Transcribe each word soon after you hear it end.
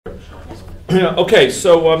Okay,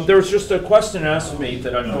 so there was just a question asked of me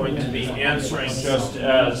that I'm going to be answering just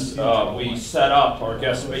as we set up our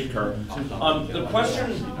guest speaker. The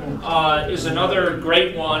question is another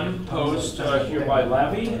great one posed here by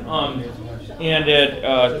Lavi, and it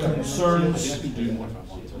concerns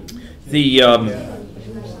the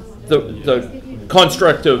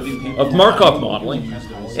construct of Markov modeling,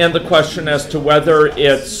 and the question as to whether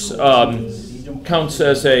it's counts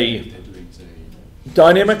as a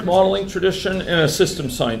dynamic modeling tradition and a system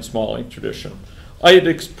science modeling tradition. I had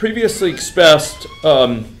previously expressed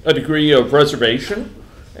a degree of reservation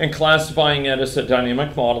in classifying it as a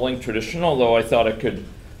dynamic modeling tradition, although I thought it could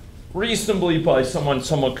reasonably, by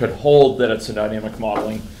someone could hold that it's a dynamic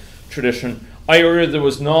modeling tradition. I argued there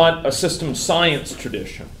was not a system science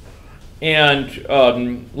tradition.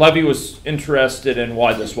 And Levy was interested in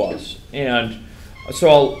why this was. And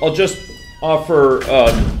so I'll just offer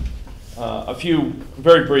a few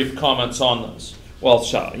very brief comments on this while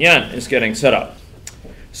Xiaoyan is getting set up.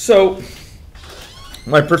 So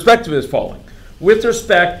my perspective is following. With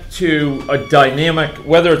respect to a dynamic,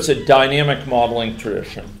 whether it's a dynamic modeling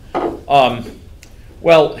tradition,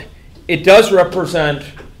 well, it does represent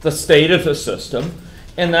the state of the system,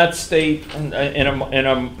 and that state in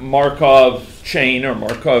a Markov chain or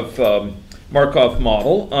Markov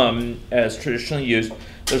model, as traditionally used,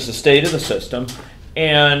 there's a state of the system,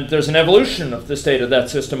 and there's an evolution of the state of that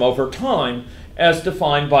system over time as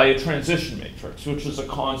defined by a transition matrix, which is a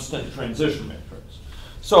constant transition matrix.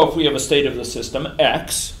 So if we have a state of the system,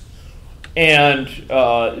 x, and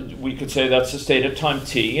we could say that's the state at time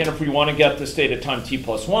t, and if we want to get the state at time t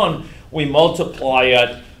plus 1, we multiply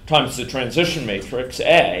it times the transition matrix,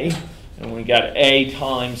 A, and we get A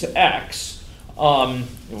times X.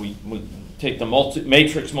 We take the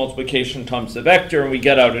matrix multiplication times the vector, and we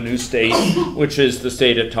get out a new state, which is the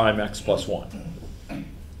state at time X plus 1.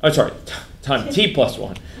 Time T plus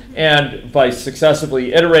 1. And by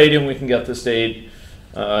successively iterating, we can get the state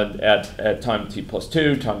at time T plus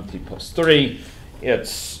 2, time T plus 3.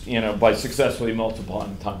 It's, by successfully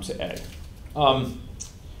multiplying times A.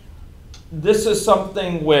 This is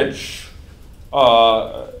something which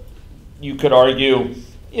you could argue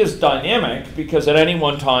is dynamic because at any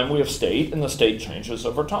one time we have state and the state changes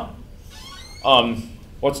over time.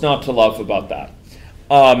 What's not to love about that?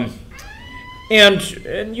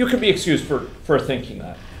 And you can be excused for thinking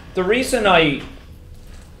that. The reason I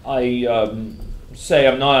say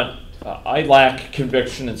I lack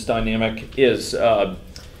conviction it's dynamic is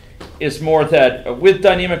more that with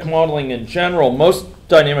dynamic modeling in general, most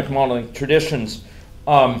dynamic modeling traditions,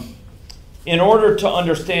 in order to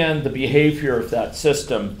understand the behavior of that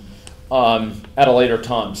system at a later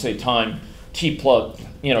time, say time t plus,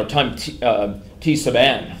 time t sub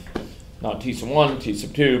n, not t sub 1, t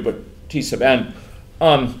sub 2, but t sub n,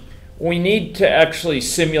 we need to actually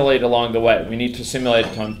simulate along the way. We need to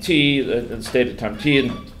simulate time t, the state at time t,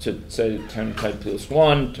 and to say time t plus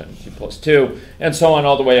 1, time t plus 2, and so on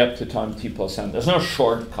all the way up to time t plus n. There's no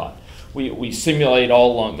shortcut. We simulate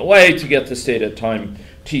all along the way to get the state at time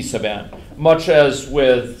t sub n. Much as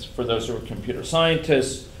with, for those who are computer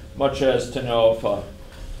scientists, much as to know if a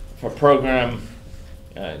program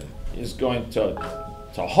is going to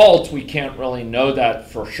halt, we can't really know that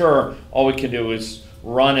for sure. All we can do is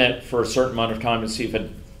run it for a certain amount of time and see if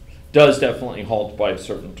it does definitely halt by a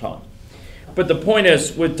certain time. But the point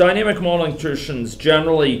is, with dynamic modeling traditions,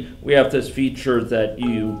 generally we have this feature that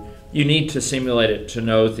you need to simulate it to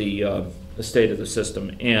know the state of the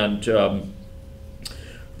system. And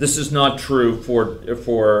this is not true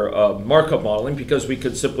for Markov modeling, because we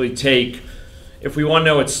could simply take, if we want to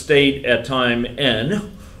know its state at time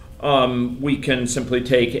n, we can simply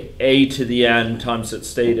take a to the n times its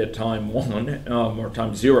state at time 1 or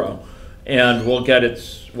time 0, and we'll get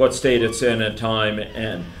what state it's in at time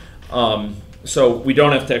n. So we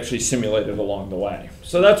don't have to actually simulate it along the way.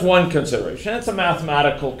 So that's one consideration. It's a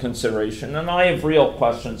mathematical consideration, and I have real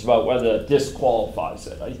questions about whether it disqualifies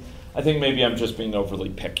it. I think maybe I'm just being overly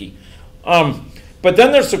picky. But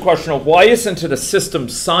then there's the question of why isn't it a system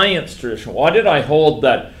science tradition? Why did I hold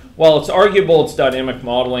that, while it's arguable it's dynamic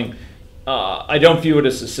modeling, I don't view it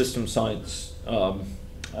as a system science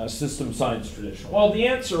tradition? Well, the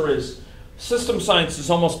answer is system science is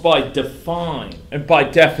almost by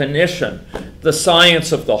definition the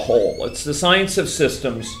science of the whole. It's the science of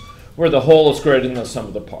systems where the whole is greater than the sum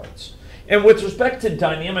of the parts. And with respect to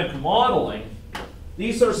dynamic modeling,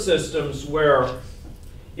 these are systems where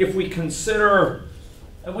if we consider,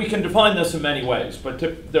 and we can define this in many ways,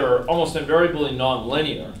 but they're almost invariably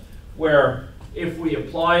nonlinear, where if we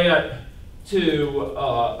apply it to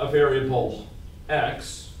a variable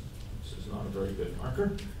x, this is not a very good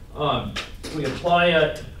marker, We apply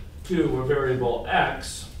it to a variable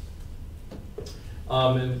x,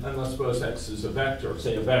 and let's suppose x is a vector,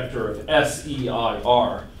 say a vector of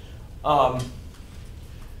SEIR.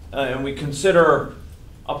 And we consider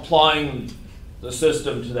applying the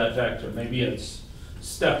system to that vector. Maybe it's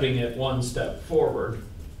stepping it one step forward.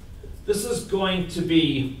 This is going to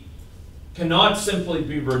be, cannot simply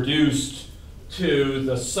be reduced to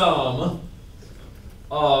the sum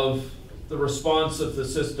of the response of the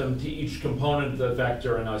system to each component of the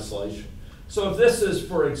vector in isolation. So if this is,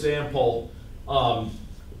 for example,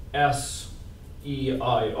 SEIR,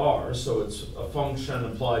 so it's a function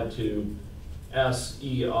applied to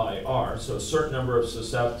SEIR, so a certain number of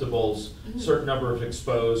susceptibles, certain number of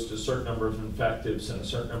exposed, a certain number of infectives, and a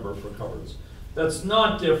certain number of recoverables. That's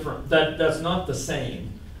not different, that's not the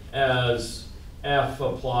same as F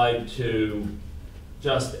applied to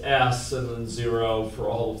just S and then 0 for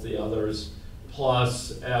all of the others,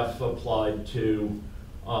 plus F applied to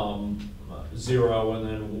 0 and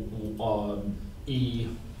then E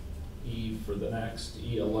for the next,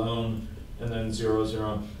 E alone, and then 0,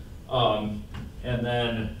 0. And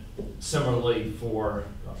then similarly for,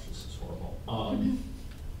 gosh, this is horrible.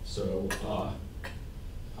 So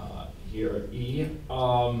here E,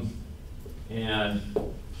 and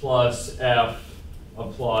plus F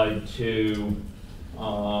applied to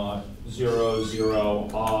 0, 0,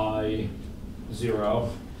 I, 0,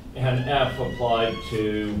 and F applied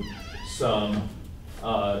to some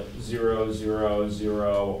 0, 0,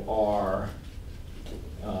 0, R,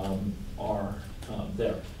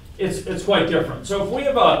 there. It's quite different. So if we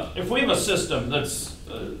have a system that's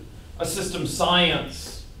a system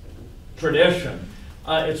science tradition,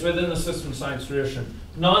 it's within the system science tradition.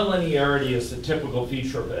 Nonlinearity is the typical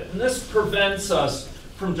feature of it, and this prevents us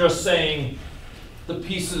from just saying the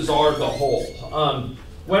pieces are the whole.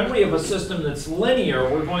 When we have a system that's linear,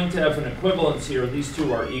 we're going to have an equivalence here. These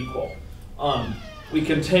two are equal. We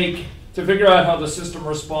can take, to figure out how the system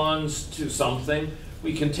responds to something,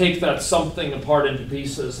 we can take that something apart into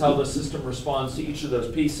pieces, how the system responds to each of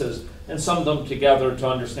those pieces, and sum them together to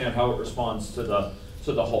understand how it responds to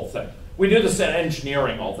the whole thing. We do this in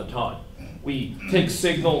engineering all the time. We take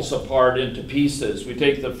signals apart into pieces. We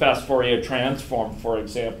take the fast Fourier transform, for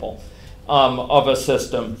example, of a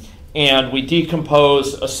system, and we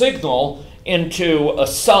decompose a signal into a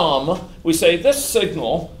sum. We say this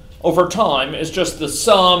signal over time is just the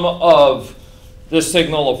sum of this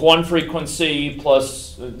signal of one frequency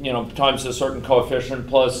plus, times a certain coefficient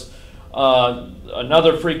plus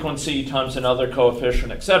another frequency times another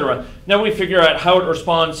coefficient, etc. Now we figure out how it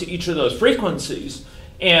responds to each of those frequencies,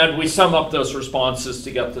 and we sum up those responses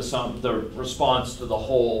to get the response to the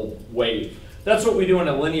whole wave. That's what we do in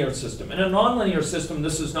a linear system. In a nonlinear system,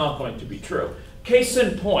 this is not going to be true. Case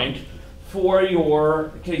in point, for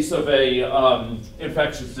your case of a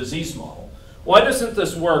infectious disease model. Why doesn't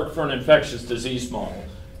this work for an infectious disease model?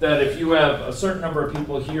 That if you have a certain number of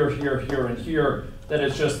people here, here, here, and here, that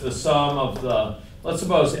it's just the sum of the, let's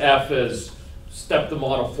suppose F is step the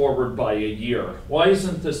model forward by a year. Why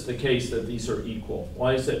isn't this the case that these are equal?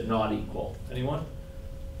 Why is it not equal? Anyone?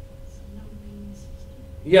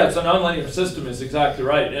 Yeah, it's a nonlinear system is exactly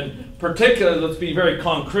right. And particularly, let's be very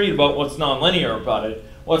concrete about what's nonlinear about it.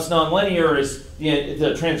 What's nonlinear is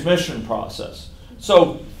the transmission process.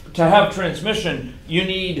 So to have transmission, you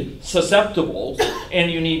need susceptibles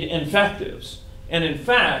and you need infectives. And in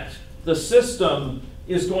fact, the system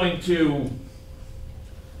is going to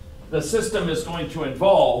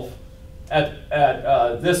involve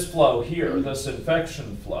at this flow here, this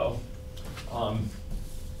infection flow.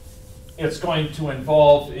 It's going to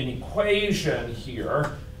involve an equation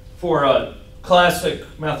here for a classic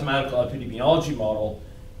mathematical epidemiology model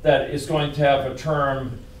that is going to have a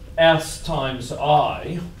term S times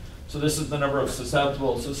I. So this is the number of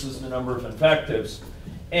susceptibles, this is the number of infectives,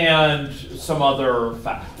 and some other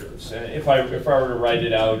factors. If I were to write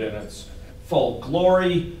it out in its full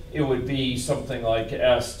glory, it would be something like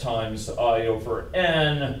S times I over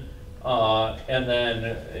N, and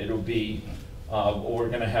then it'll be, we're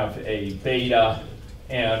going to have a beta,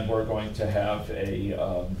 and we're going to have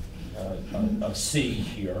a C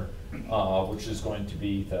here, which is going to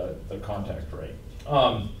be the contact rate.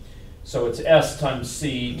 So it's S times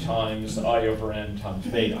C times I over N times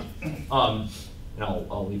beta. And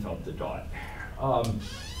I'll leave out the dot.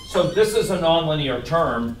 So this is a nonlinear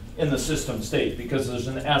term in the system state because there's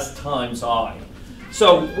an S times I.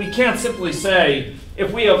 So we can't simply say,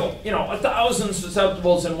 if we have 1,000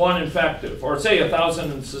 susceptibles and one infective, or say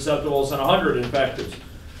 1,000 susceptibles and 100 infectives,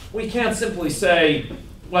 we can't simply say,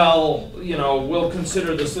 well, we'll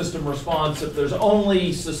consider the system response if there's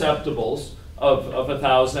only susceptibles of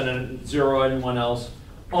 1,000 and 0 anyone else,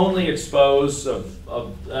 only expose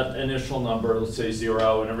of that initial number, let's say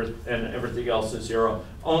 0, and everything else is 0,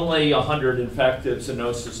 only 100 infectives and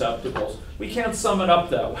no susceptibles. We can't sum it up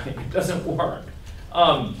that way. It doesn't work.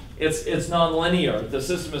 It's nonlinear. The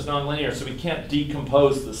system is nonlinear, so we can't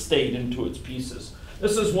decompose the state into its pieces.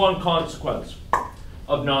 This is one consequence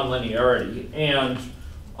of nonlinearity, and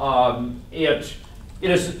it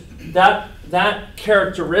is that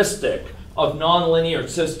characteristic of nonlinear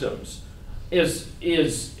systems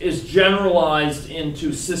is generalized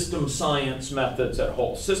into system science methods at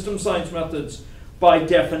whole. System science methods, by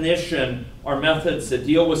definition, are methods that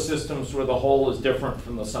deal with systems where the whole is different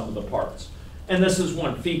from the sum of the parts. And this is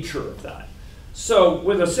one feature of that. So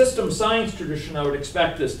with a system science tradition, I would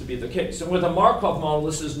expect this to be the case. And with a Markov model,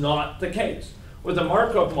 this is not the case. With a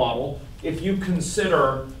Markov model, if you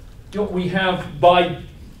consider, we have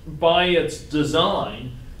by its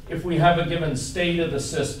design, if we have a given state of the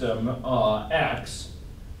system, x,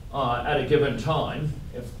 at a given time,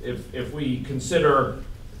 if we consider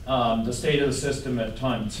the state of the system at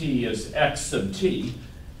time t as x sub t,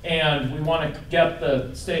 and we want to get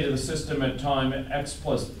the state of the system at time x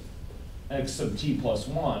sub t plus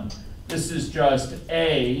 1, this is just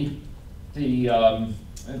A, the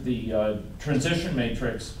transition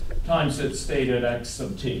matrix, times its state at x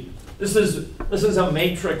sub t. This is a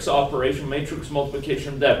matrix operation, matrix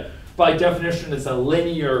multiplication, that by definition is a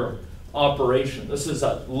linear operation. This is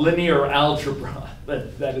a linear algebra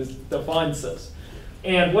that defines this.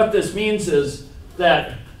 And what this means is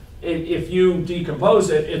that if you decompose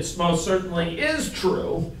it, it most certainly is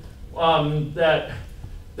true that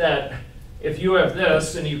if you have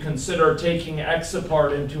this and you consider taking x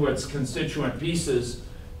apart into its constituent pieces,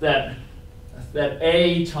 that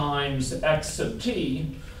A times x sub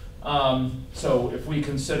t, so if we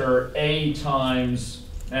consider A times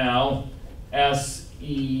now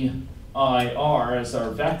SEIR as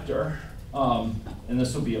our vector, and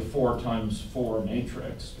this will be a 4 times 4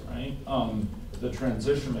 matrix, right? The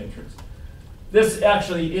transition matrix. This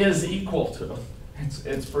actually is equal to,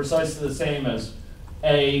 it's precisely the same as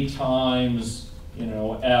A times,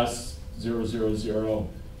 S000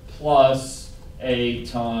 plus A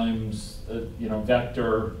times,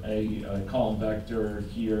 vector, a column vector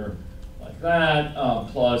here like that,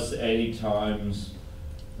 plus A times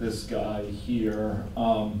this guy here,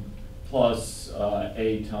 plus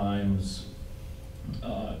A times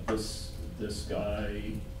this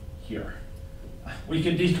guy here. We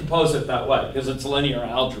could decompose it that way because it's linear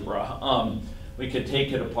algebra. We could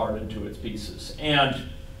take it apart into its pieces. And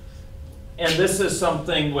this is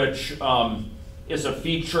something which is a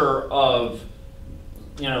feature of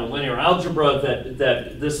linear algebra,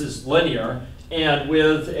 that this is linear. And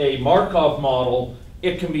with a Markov model,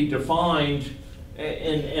 it can be defined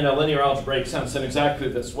in a linear algebraic sense in exactly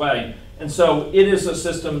this way. And so it is a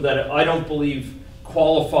system that I don't believe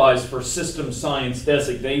qualifies for system science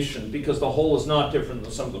designation, because the whole is not different than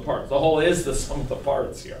the sum of the parts. The whole is the sum of the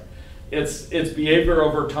parts here. Its behavior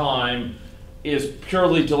over time is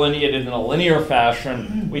purely delineated in a linear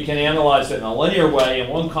fashion. We can analyze it in a linear way, and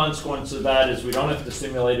one consequence of that is we don't have to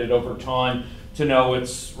simulate it over time to know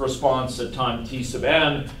its response at time t sub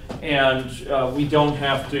n, and we don't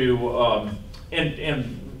have to,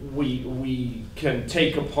 and we can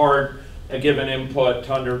take apart a given input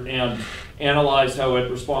and analyze how it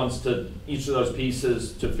responds to each of those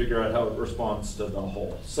pieces to figure out how it responds to the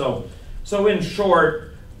whole. So in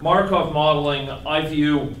short, Markov modeling I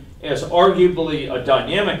view as arguably a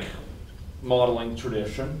dynamic modeling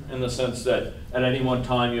tradition, in the sense that at any one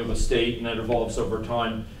time you have a state and it evolves over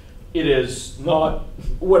time. It is not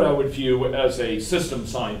what I would view as a system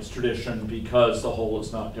science tradition, because the whole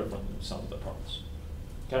is not different than the sum of the parts.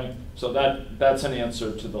 Okay, so that's an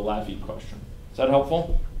answer to the Laffey question. Is that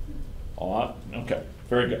helpful? A lot? Okay,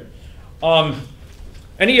 very good.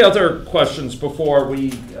 Any other questions before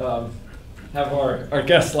we have our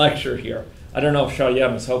guest lecture here? I don't know if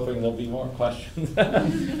Shayem is hoping there'll be more questions.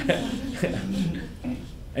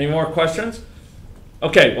 Any more questions?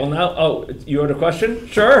 Okay, well now, you had a question?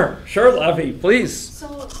 Sure, Laffey, please.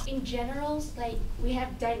 So in general, like we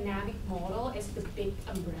have dynamic model as the big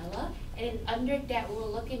umbrella, and under that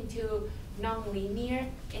we'll look into nonlinear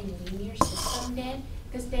and linear system then,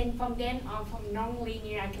 because then from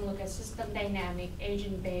nonlinear I can look at system dynamic,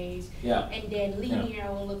 agent-based, and then linear I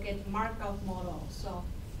will look at Markov model. So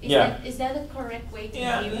is that a correct way to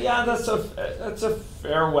view it? Yeah, that's a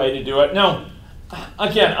fair way to do it. Now,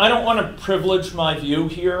 again, I don't want to privilege my view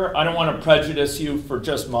here. I don't want to prejudice you for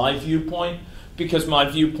just my viewpoint. because my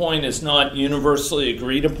viewpoint is not universally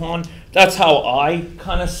agreed upon. That's how I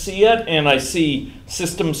kind of see it, and I see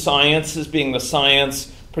system science as being the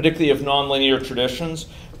science, particularly of nonlinear traditions.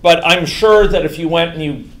 But I'm sure that if you went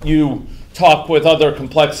and you talk with other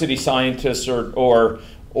complexity scientists or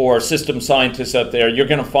system scientists out there, you're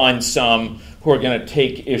going to find some who are going to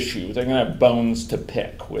take issue. They're going to have bones to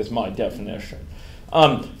pick with my definition.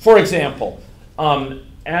 For example,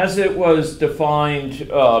 as it was defined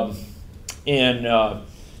in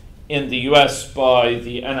the US by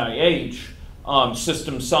the NIH,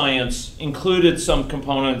 system science included some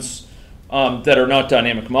components that are not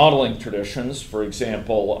dynamic modeling traditions. For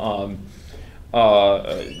example,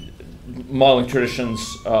 modeling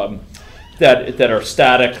traditions that are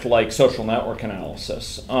static, like social network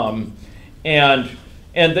analysis, and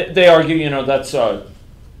they argue, that's a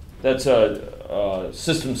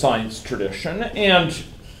system science tradition, and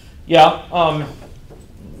yeah,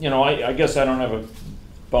 I guess I don't have a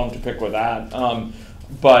bone to pick with that,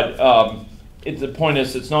 but the point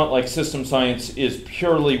is, it's not like system science is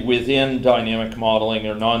purely within dynamic modeling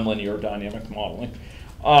or nonlinear dynamic modeling,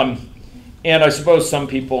 and I suppose some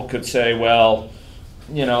people could say, well,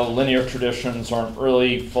 linear traditions aren't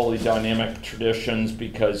really fully dynamic traditions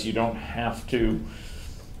because you don't have to.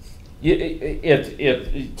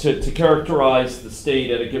 To characterize the state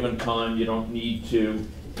at a given time, you don't need to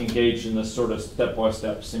engage in this sort of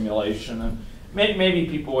step-by-step simulation. And maybe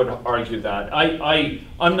people would argue that.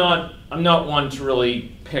 I'm not one to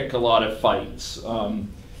really pick a lot of fights.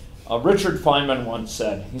 Richard Feynman once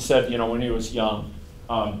said, when he was young,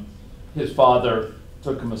 his father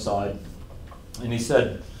took him aside, and he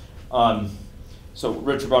said, so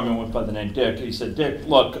Richard Feynman went by the name Dick. He said, Dick,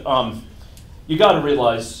 look, you got to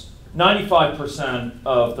realize 95%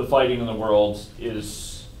 of the fighting in the world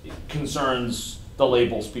concerns the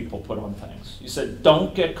labels people put on things. He said,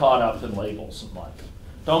 don't get caught up in labels in life.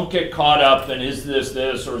 Don't get caught up in is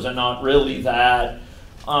this or is it not really that.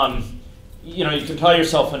 You can tie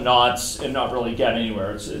yourself in knots and not really get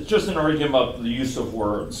anywhere. It's just an argument about the use of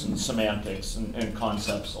words and semantics and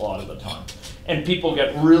concepts a lot of the time. And people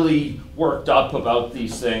get really worked up about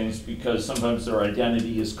these things because sometimes their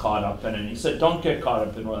identity is caught up in it. And he said, don't get caught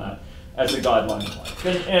up in that as a guideline in life.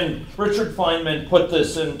 And Richard Feynman put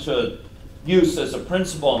this into use as a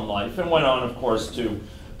principle in life and went on, of course, to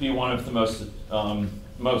be one of the most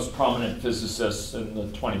prominent physicists in the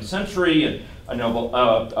 20th century, and a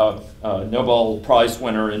Nobel Prize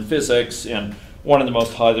winner in physics, and one of the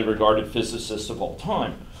most highly regarded physicists of all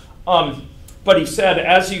time. But he said,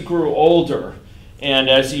 as he grew older and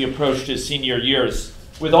as he approached his senior years,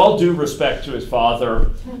 with all due respect to his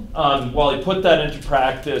father, while he put that into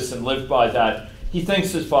practice and lived by that, he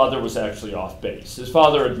thinks his father was actually off base. His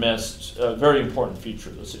father had missed a very important feature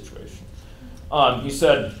of the situation. He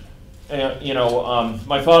said,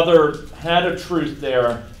 my father had a truth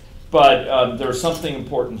there, but there was something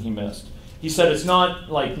important he missed. He said it's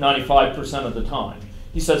not like 95% of the time.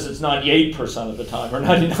 He says it's 98% of the time or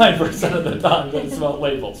 99% of the time that it's about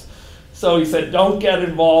labels. So he said, don't get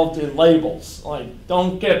involved in labels. Like,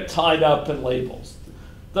 don't get tied up in labels.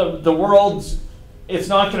 The world's, it's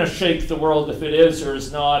not going to shake the world if it is or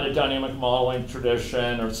is not a dynamic modeling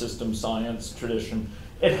tradition or system science tradition.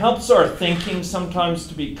 It helps our thinking sometimes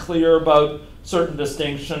to be clear about certain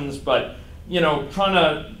distinctions, but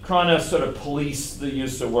trying to sort of police the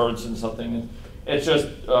use of words in something, it's just,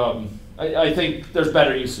 I think there's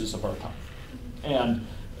better uses of our time.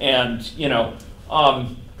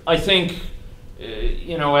 I think,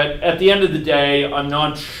 at the end of the day, I'm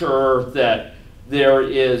not sure that there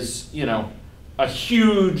is, a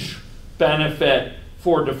huge benefit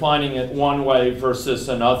for defining it one way versus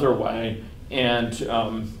another way. And,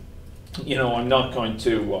 I'm not going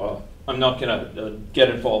to get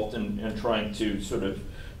involved in trying to sort of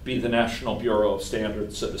be the National Bureau of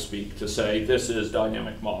Standards, so to speak, to say this is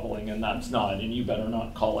dynamic modeling and that's not, and you better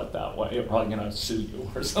not call it that way. You're probably going to sue you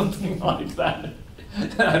or something like that.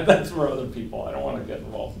 That's for other people. I don't want to get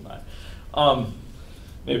involved in that.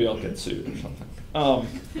 Maybe I'll get sued or something.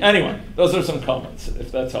 Anyway, those are some comments,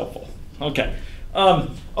 if that's helpful. Okay.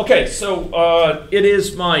 So it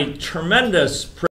is my tremendous